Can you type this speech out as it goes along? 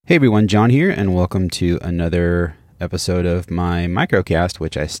Hey everyone, John here, and welcome to another episode of my microcast,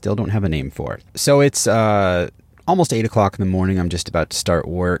 which I still don't have a name for. So it's almost 8 o'clock in the morning. I'm just about to start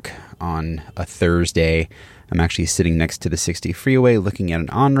work on a Thursday. I'm actually sitting next to the 60 freeway looking at an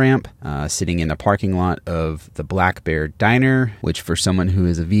on-ramp, sitting in the parking lot of the Black Bear Diner, which for someone who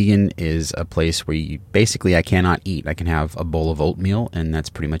is a vegan is a place where I cannot eat. I can have a bowl of oatmeal, and that's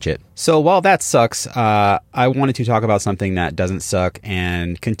pretty much it. So while that sucks, I wanted to talk about something that doesn't suck,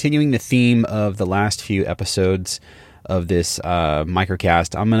 and continuing the theme of the last few episodes of this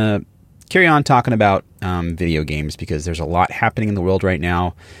microcast, I'm going to carry on talking about video games because there's a lot happening in the world right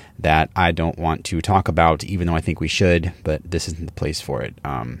now that I don't want to talk about, even though I think we should, but this isn't the place for it.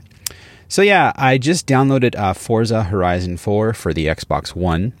 I just downloaded Forza Horizon 4 for the Xbox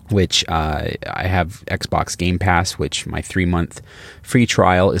One, which I have Xbox Game Pass, which my 3-month free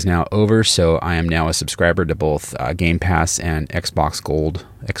trial is now over, so I am now a subscriber to both Game Pass and Xbox Gold,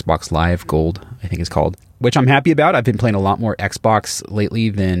 Xbox Live Gold, I think it's called, which I'm happy about. I've been playing a lot more Xbox lately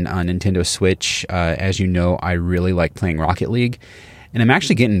than on Nintendo Switch. As you know, I really like playing Rocket League, and I'm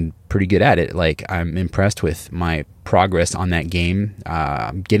actually getting pretty good at it. Like, I'm impressed with my progress on that game.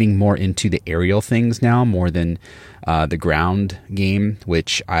 I'm getting more into the aerial things now, more than the ground game,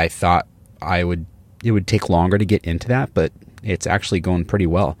 which I thought it would take longer to get into that, but it's actually going pretty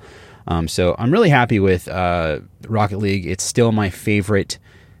well. So I'm really happy with Rocket League. It's still my favorite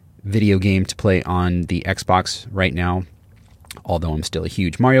video game to play on the Xbox right now, although I'm still a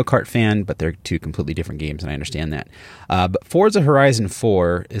huge Mario Kart fan, but they're two completely different games, and I understand that. But Forza Horizon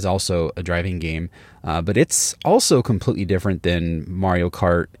 4 is also a driving game, but it's also completely different than Mario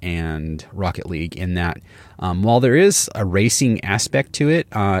Kart and Rocket League in that while there is a racing aspect to it,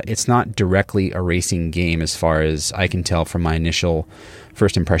 it's not directly a racing game as far as I can tell from my initial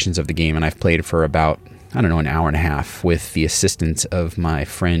first impressions of the game, and I've played for about an hour and a half with the assistance of my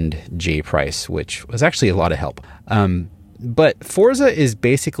friend Jay Price, which was actually a lot of help. But Forza is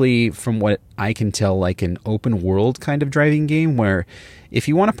basically, from what I can tell, like an open world kind of driving game where if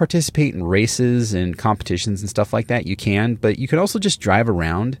you want to participate in races and competitions and stuff like that, you can, but you can also just drive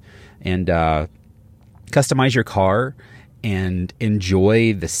around and customize your car and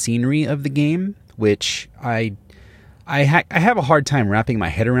enjoy the scenery of the game, which I have a hard time wrapping my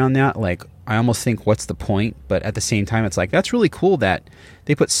head around that. Like, I almost think, what's the point? But at the same time, it's like, that's really cool that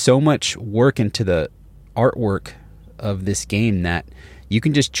they put so much work into the artwork of this game that you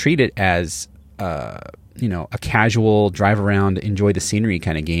can just treat it as a casual drive around, enjoy the scenery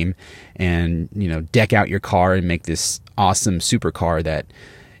kind of game, and deck out your car and make this awesome supercar that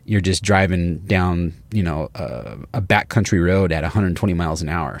you're just driving down a backcountry road at 120 miles an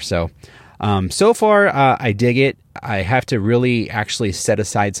hour. So far I dig it. I have to really actually set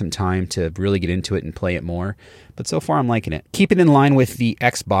aside some time to really get into it and play it more. But so far, I'm liking it. Keep it in line with the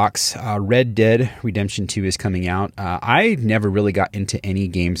Xbox. Red Dead Redemption 2 is coming out. I never really got into any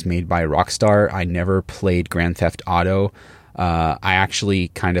games made by Rockstar. I never played Grand Theft Auto. I actually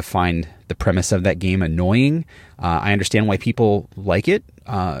kind of find the premise of that game annoying. I understand why people like it,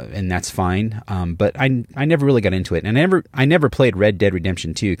 and that's fine. But I never really got into it. And I never played Red Dead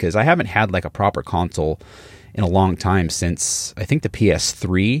Redemption 2 because I haven't had like a proper console in a long time, since I think the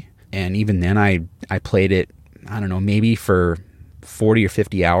PS3. And even then I played it, I don't know, maybe for 40 or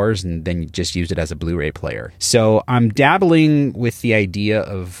 50 hours and then just used it as a Blu-ray player. So I'm dabbling with the idea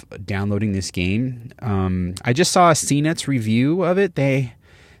of downloading this game. I just saw a CNET's review of it. They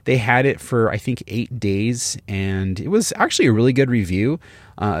had it for, I think, 8 days, and it was actually a really good review.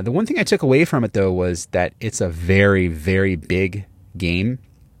 The one thing I took away from it, though, was that it's a very, very big game.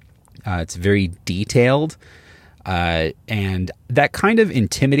 It's very detailed. And that kind of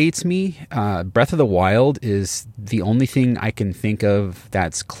intimidates me. Breath of the Wild is the only thing I can think of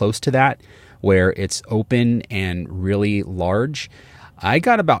that's close to that, where it's open and really large. I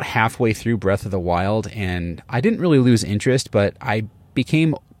got about halfway through Breath of the Wild and I didn't really lose interest, but I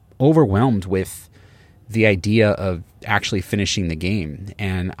became overwhelmed with the idea of actually finishing the game,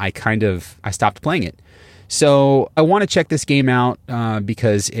 and I stopped playing it. So I want to check this game out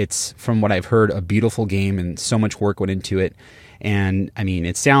because it's, from what I've heard, a beautiful game and so much work went into it. And I mean,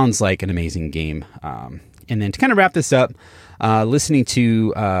 it sounds like an amazing game. And then to kind of wrap this up, listening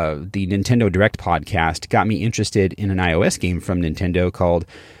to the Nintendo Direct podcast got me interested in an iOS game from Nintendo called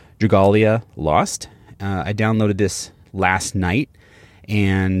Dragalia Lost. I downloaded this last night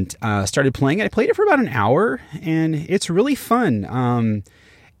and started playing it. I played it for about an hour, and it's really fun.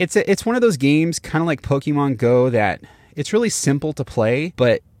 It's one of those games, kind of like Pokemon Go, that it's really simple to play,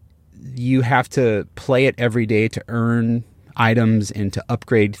 but you have to play it every day to earn items and to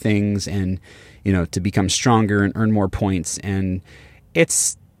upgrade things and, to become stronger and earn more points. And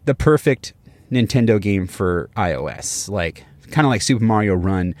it's the perfect Nintendo game for iOS, like kind of like Super Mario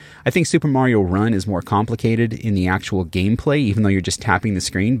Run. I think Super Mario Run is more complicated in the actual gameplay, even though you're just tapping the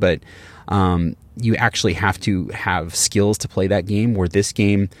screen, but you actually have to have skills to play that game, where this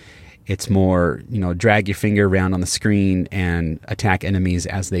game, it's more, drag your finger around on the screen and attack enemies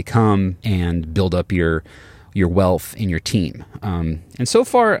as they come and build up your wealth in your team. And so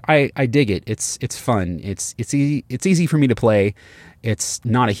far, I dig it. It's fun. It's easy for me to play. It's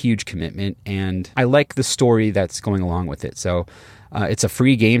not a huge commitment, and I like the story that's going along with it. So it's a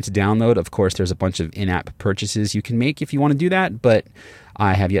free game to download. Of course, there's a bunch of in-app purchases you can make if you want to do that, but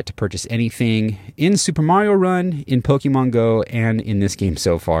I have yet to purchase anything in Super Mario Run, in Pokemon Go, and in this game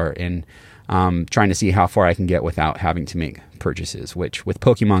so far, and trying to see how far I can get without having to make purchases, which with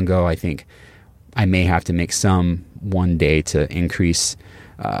Pokemon Go, I think I may have to make some one day to increase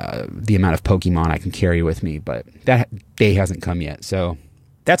the amount of Pokemon I can carry with me, but that day hasn't come yet. So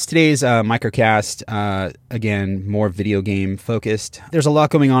that's today's microcast. Again, more video game focused. There's a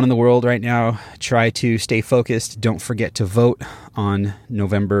lot going on in the world right now. Try to stay focused. Don't forget to vote on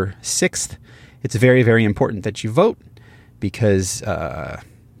November 6th. It's very, very important that you vote because,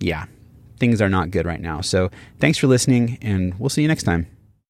 things are not good right now. So thanks for listening, and we'll see you next time.